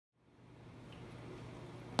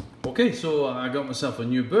Okay, so I got myself a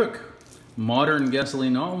new book, Modern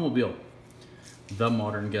Gasoline Automobile. The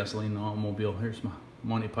Modern Gasoline Automobile. Here's my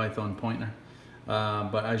Monty Python pointer.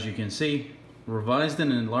 But as you can see, revised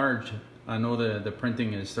and enlarged. I know the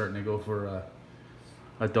printing is starting to go for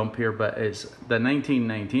a dump here, but it's the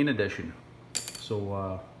 1919 edition.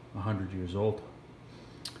 So 100 years old.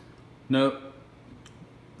 Now,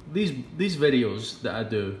 these videos that I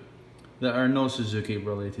do that are no Suzuki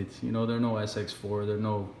related, you know, they're no SX4, they're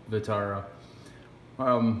no Vitara,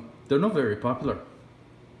 they're not very popular.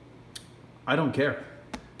 I don't care.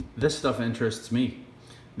 This stuff interests me.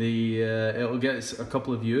 It'll get a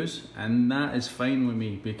couple of views, and that is fine with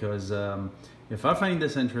me, because if I find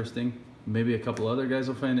this interesting, maybe a couple other guys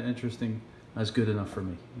will find it interesting. That's good enough for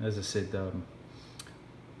me. As I said,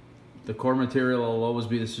 the core material will always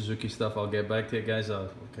be the Suzuki stuff. I'll get back to it, guys. I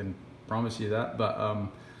can promise you that. But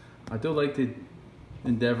I do like to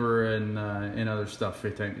endeavor in other stuff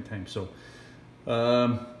from time to time. So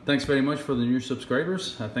thanks very much for the new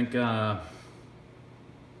subscribers. I think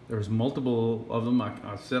there's multiple of them.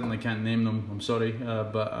 I certainly can't name them, I'm sorry,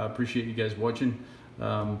 but I appreciate you guys watching.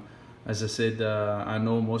 As I said, I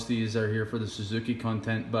know most of you are here for the Suzuki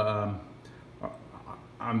content, but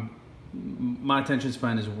my attention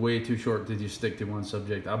span is way too short to just stick to one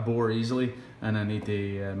subject. I bore easily, and I need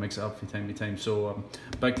to mix it up from time to time. So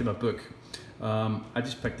back to my book. I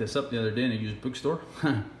just picked this up the other day in a used bookstore,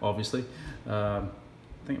 obviously. I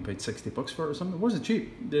think I paid $60 for it or something. It wasn't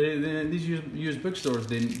cheap. These used bookstores,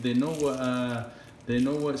 they know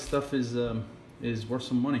what stuff is worth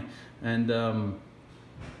some money. And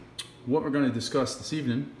what we're going to discuss this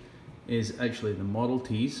evening is actually the Model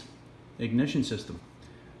T's ignition system.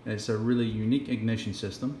 It's a really unique ignition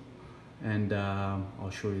system, and I'll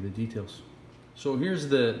show you the details. So here's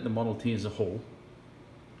the Model T as a whole.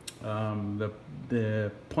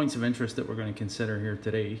 The points of interest that we're going to consider here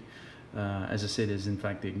today, as I said, is in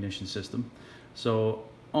fact the ignition system. So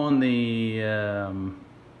on the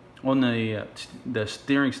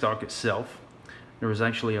steering stock itself, there was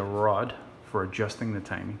actually a rod for adjusting the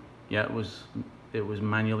timing. Yeah, it was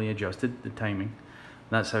manually adjusted, the timing.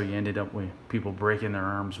 That's how you ended up with people breaking their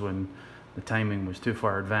arms when the timing was too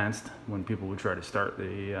far advanced, when people would try to start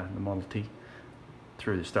the Model T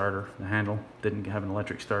through the starter. The handle didn't have an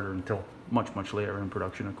electric starter until much later in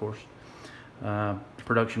production, of course.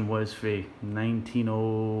 Production was for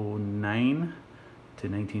 1909 to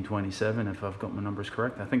 1927, if I've got my numbers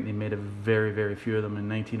correct. I think they made a very few of them in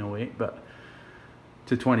 1908, but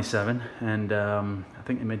to 27, and I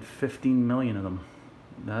think they made 15 million of them.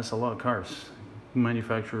 That's a lot of cars.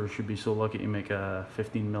 Manufacturers should be so lucky to make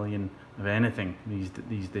 15 million of anything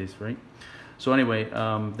these days, right? So anyway,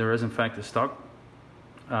 there is in fact a stock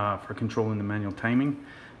for controlling the manual timing.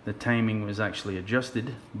 The timing was actually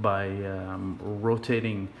adjusted by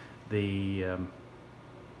rotating the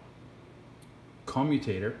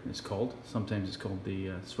commutator, it's called. Sometimes it's called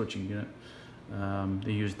the switching unit.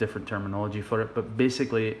 They use different terminology for it, but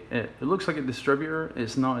basically it looks like a distributor.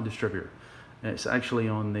 It's not a distributor. It's actually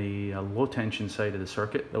on the low tension side of the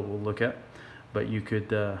circuit that we'll look at, but you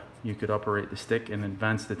could operate the stick and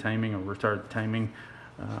advance the timing or retard the timing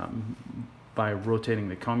by rotating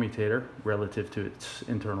the commutator relative to its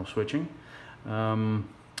internal switching.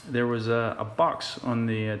 There was a box on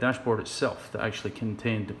the dashboard itself that actually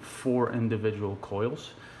contained 4 individual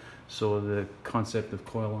coils. So the concept of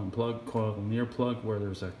coil on plug, coil near plug, where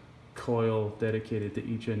there's a coil dedicated to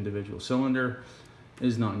each individual cylinder,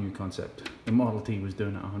 is not a new concept. The Model T was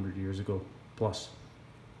doing it 100 years ago plus.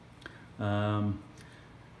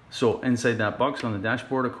 So inside that box on the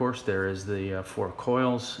dashboard, of course, there is the 4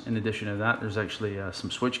 coils. In addition to that, there's actually some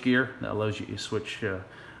switch gear that allows you to switch the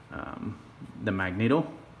magneto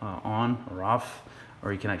on or off,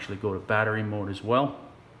 or you can actually go to battery mode as well.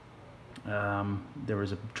 There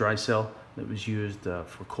was a dry cell that was used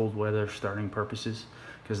for cold weather starting purposes,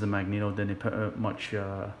 because the magneto didn't put out much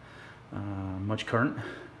current,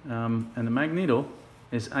 and the magneto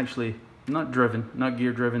is actually not driven, not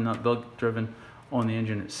gear driven, not belt driven on the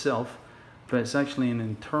engine itself, but it's actually an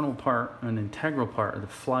internal part, an integral part of the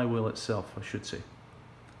flywheel itself, I should say.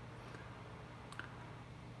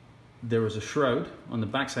 There was a shroud on the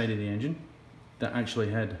back side of the engine that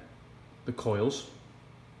actually had the coils,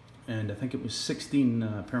 and I think it was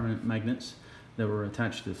 16 permanent magnets that were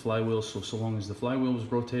attached to the flywheel. So long as the flywheel was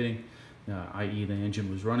rotating, i.e. the engine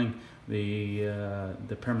was running, the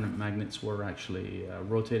permanent magnets were actually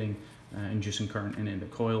rotating, inducing current into the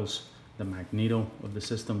coils. The magneto of the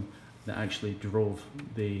system that actually drove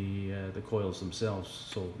the coils themselves.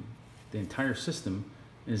 So the entire system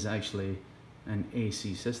is actually an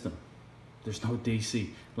AC system. There's no DC,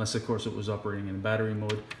 unless of course it was operating in battery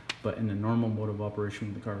mode But in the normal mode of operation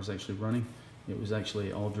when the car was actually running, it was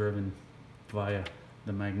actually all driven via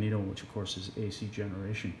the magneto, which of course is AC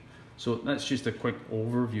generation. So that's just a quick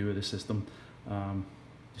overview of the system.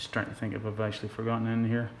 Just trying to think if I've actually forgotten in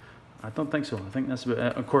here. I don't think so. I think that's about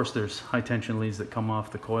it. Of course, there's high tension leads that come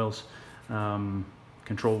off the coils,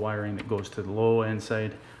 control wiring that goes to the low end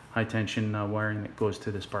side, high tension wiring that goes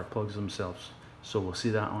to the spark plugs themselves. So we'll see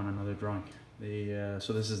that on another drawing.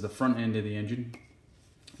 So this is the front end of the engine.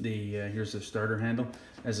 Here's the starter handle.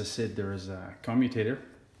 As I said, there is a commutator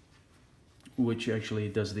which actually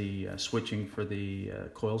does the switching for the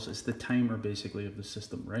coils. It's the timer basically of the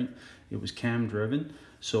system, right? It was cam driven,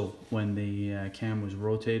 so when the cam was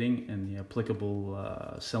rotating and the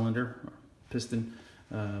applicable cylinder or piston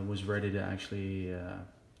was ready to actually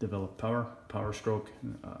develop power stroke,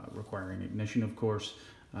 requiring ignition of course,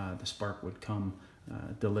 the spark would come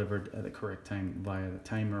delivered at the correct time via the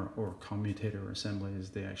timer or commutator assembly as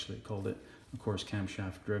they actually called it, of course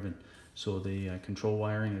camshaft driven. So the control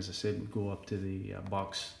wiring, as I said, would go up to the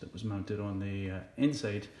box that was mounted on the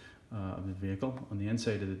inside of the vehicle, on the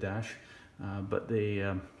inside of the dash. But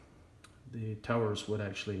the towers would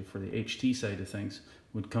actually, for the HT side of things,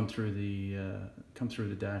 would come through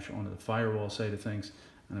the dash onto the firewall side of things,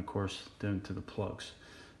 and of course down to the plugs.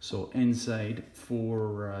 So inside,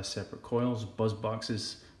 4 separate coils, buzz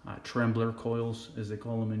boxes, trembler coils as they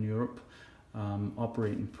call them in Europe.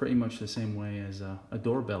 Operating pretty much the same way as a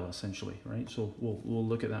doorbell essentially, right? So we'll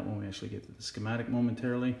look at that when we actually get to the schematic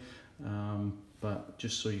momentarily, but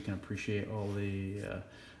just so you can appreciate all the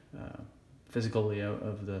physical layout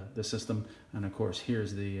of the system. And of course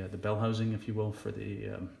here's the bell housing, if you will, for the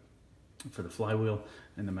flywheel,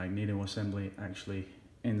 and the magneto assembly actually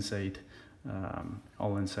inside,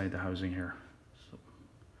 all inside the housing here. So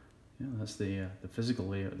yeah, that's the physical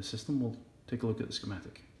layout of the system. We'll take a look at the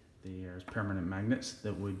schematic. There's permanent magnets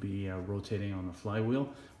that would be rotating on the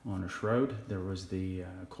flywheel on a shroud. There was the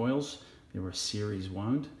coils. They were series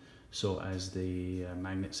wound. So as the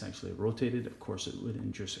magnets actually rotated, of course, it would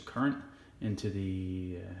induce a current into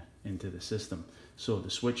the system. So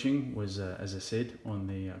the switching was, as I said, on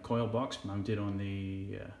the coil box mounted on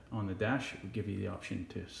the dash. It would give you the option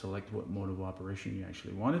to select what mode of operation you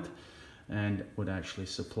actually wanted, and would actually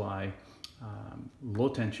supply low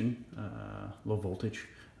tension, low voltage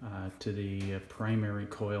to the primary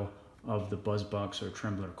coil of the buzz box or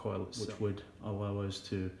trembler coil, which would allow us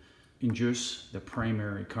to induce the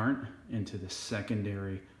primary current into the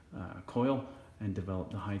secondary coil and develop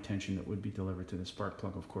the high tension that would be delivered to the spark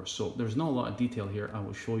plug, of course. So there's not a lot of detail here. I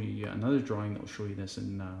will show you yet another drawing that will show you this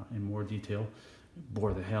in more detail.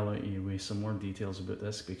 Bore the hell out of you with some more details about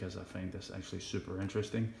this because I find this actually super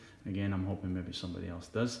interesting. Again, I'm hoping maybe somebody else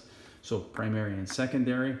does. So primary and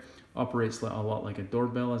secondary operates a lot like a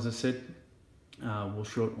doorbell, as I said.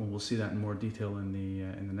 We'll see that in more detail in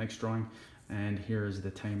the next drawing. And here is the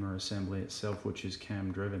timer assembly itself, which is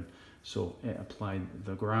cam driven. So it applied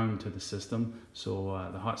the ground to the system. So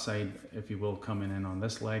the hot side, if you will, coming in on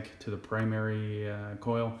this leg to the primary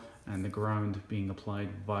coil, and the ground being applied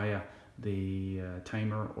via the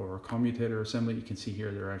timer or commutator assembly. You can see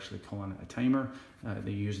here they're actually calling it a timer.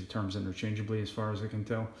 They use the terms interchangeably as far as I can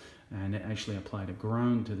tell, and it actually applied a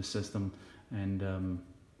ground to the system and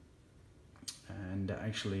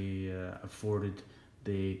actually afforded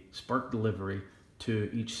the spark delivery to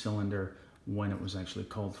each cylinder when it was actually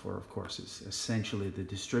called for. Of course, it's essentially the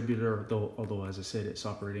distributor, although as I said, it's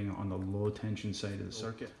operating on the low tension side of the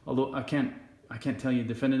circuit. Although I can't tell you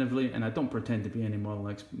definitively, and I don't pretend to be any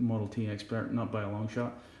Model T expert, not by a long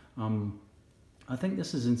shot. I think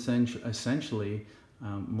this is essentially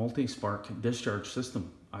multi-spark discharge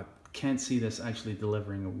system. I can't see this actually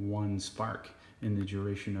delivering one spark in the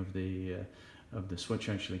duration of the switch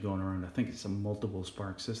actually going around. I think it's a multiple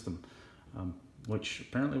spark system, which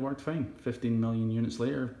apparently worked fine. 15 million units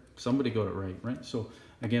later, somebody got it right? So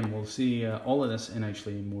again, we'll see all of this in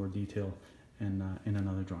actually more detail in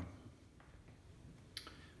another drawing.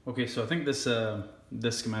 Okay, so I think this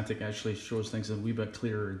schematic actually shows things in a wee bit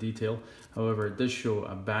clearer detail. However, it does show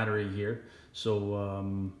a battery here.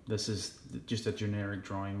 So this is just a generic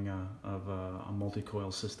drawing of a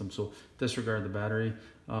multi-coil system. So disregard the battery.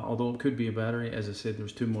 Although it could be a battery, as I said,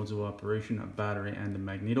 there's 2 modes of operation, a battery and a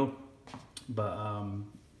magneto. But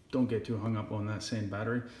don't get too hung up on that saying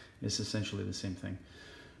battery. It's essentially the same thing.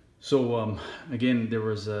 So again, there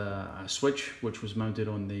was a switch which was mounted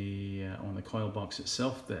on the coil box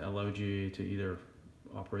itself that allowed you to either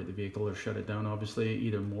operate the vehicle or shut it down, obviously,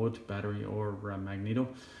 either mode, battery or magneto.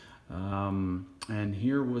 And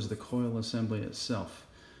here was the coil assembly itself.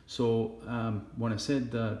 So when I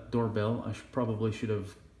said doorbell, I probably should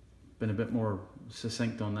have been a bit more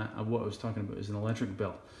succinct on that. What I was talking about is an electric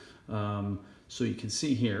bill. So you can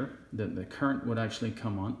see here that the current would actually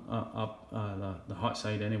come on the hot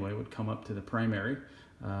side anyway would come up to the primary,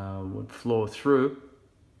 would flow through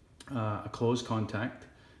a closed contact,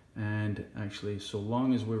 and actually, so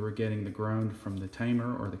long as we were getting the ground from the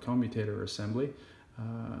timer or the commutator assembly,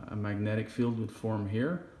 a magnetic field would form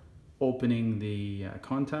here, opening the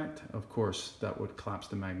contact. Of course, that would collapse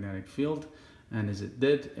the magnetic field, and as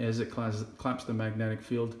it collapsed the magnetic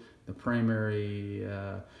field, the primary,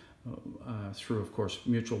 through of course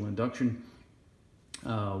mutual induction,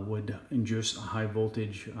 would induce a high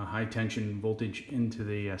voltage, a high tension voltage into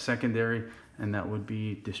the secondary, and that would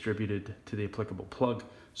be distributed to the applicable plug,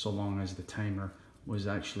 so long as the timer was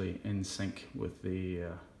actually in sync with the,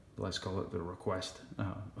 let's call it the request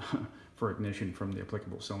for ignition from the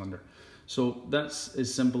applicable cylinder. So that's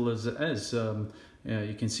as simple as it is.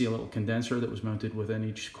 You can see a little condenser that was mounted within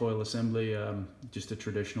each coil assembly, just a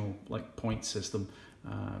traditional like point system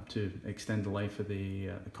to extend the life of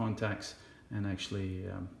the contacts and actually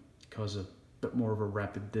cause a bit more of a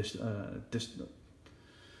rapid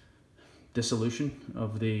dissolution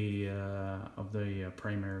of the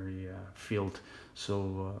primary field.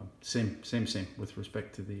 So same with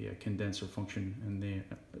respect to the condenser function and the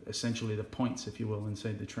essentially the points, if you will,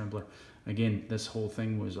 inside the trembler. Again, this whole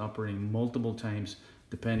thing was operating multiple times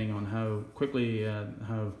depending on how quickly,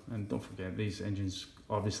 and don't forget, these engines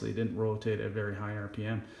obviously didn't rotate at very high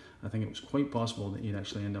RPM. I think it was quite possible that you'd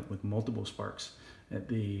actually end up with multiple sparks at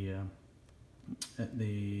the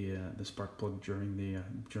spark plug during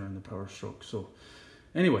the power stroke. So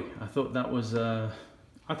anyway, I thought it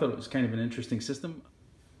was kind of an interesting system.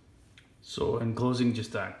 So in closing,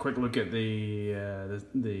 just a quick look at the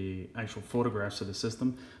actual photographs of the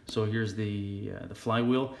system. So here's the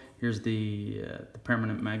flywheel. Here's the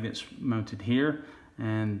permanent magnets mounted here,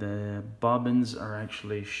 and the bobbins are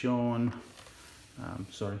actually shown.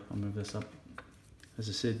 Sorry, I'll move this up. As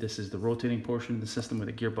I said, this is the rotating portion of the system with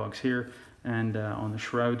a gearbox here, and on the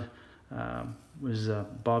shroud was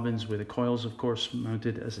bobbins with the coils, of course,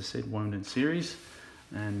 mounted, as I said, wound in series.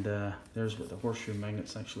 And there's what the horseshoe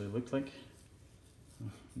magnets actually look like.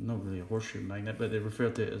 Not really a horseshoe magnet, but they refer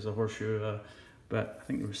to it as a horseshoe. But I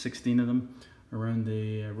think there were 16 of them around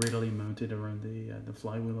the radially mounted around the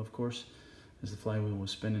flywheel, of course. As the flywheel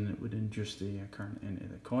was spinning, it would induce the current into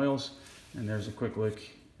the coils. And there's a quick look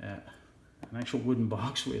at an actual wooden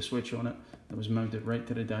box with a switch on it that was mounted right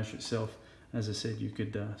to the dash itself. As I said, you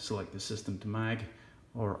could select the system to mag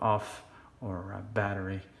or off or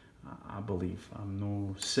battery. I believe. I'm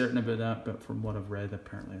no certain about that, but from what I've read,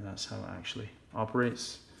 apparently that's how it actually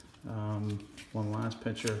operates. One last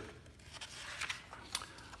picture.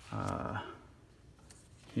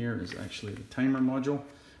 Here is actually the timer module,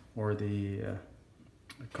 or the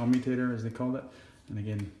commutator as they call it. And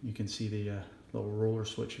again, you can see the little roller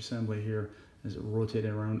switch assembly here as it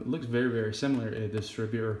rotated around. It looks very, very similar to a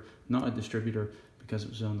distributor, not a distributor because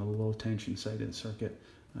it was on the low tension side of the circuit,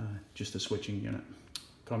 just a switching unit.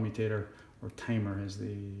 Commutator or timer as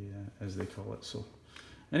they call it. So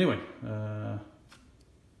anyway,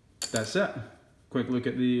 that's it. Quick look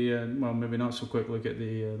at the well, maybe not so quick look at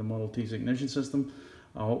the Model T's ignition system.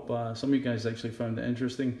 I hope some of you guys actually found it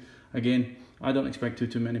interesting. Again, I don't expect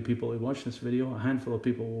too many people to watch this video. A handful of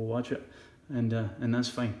people will watch it, and that's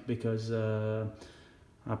fine, because I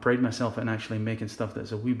pride myself in actually making stuff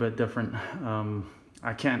that's a wee bit different.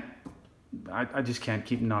 I just can't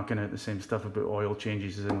keep knocking out the same stuff about oil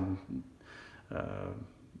changes and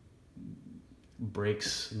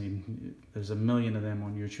brakes. I mean, there's a million of them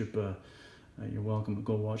on YouTube. You're welcome to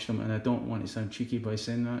go watch them. And I don't want to sound cheeky by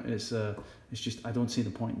saying that. It's just I don't see the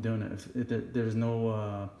point in doing it.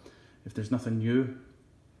 If there's nothing new,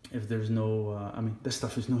 if there's no, I mean, this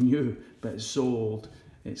stuff is no new, but it's so old.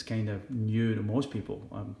 It's kind of new to most people.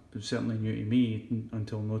 It was certainly new to me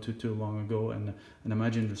until not too long ago. And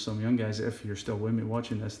imagine there's some young guys, if you're still with me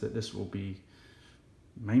watching this, that this will be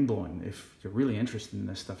mind-blowing. If you're really interested in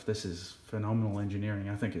this stuff, this is phenomenal engineering.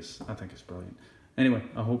 I think it's brilliant. Anyway,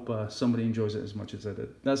 I hope somebody enjoys it as much as I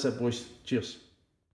did. That's it, boys. Cheers.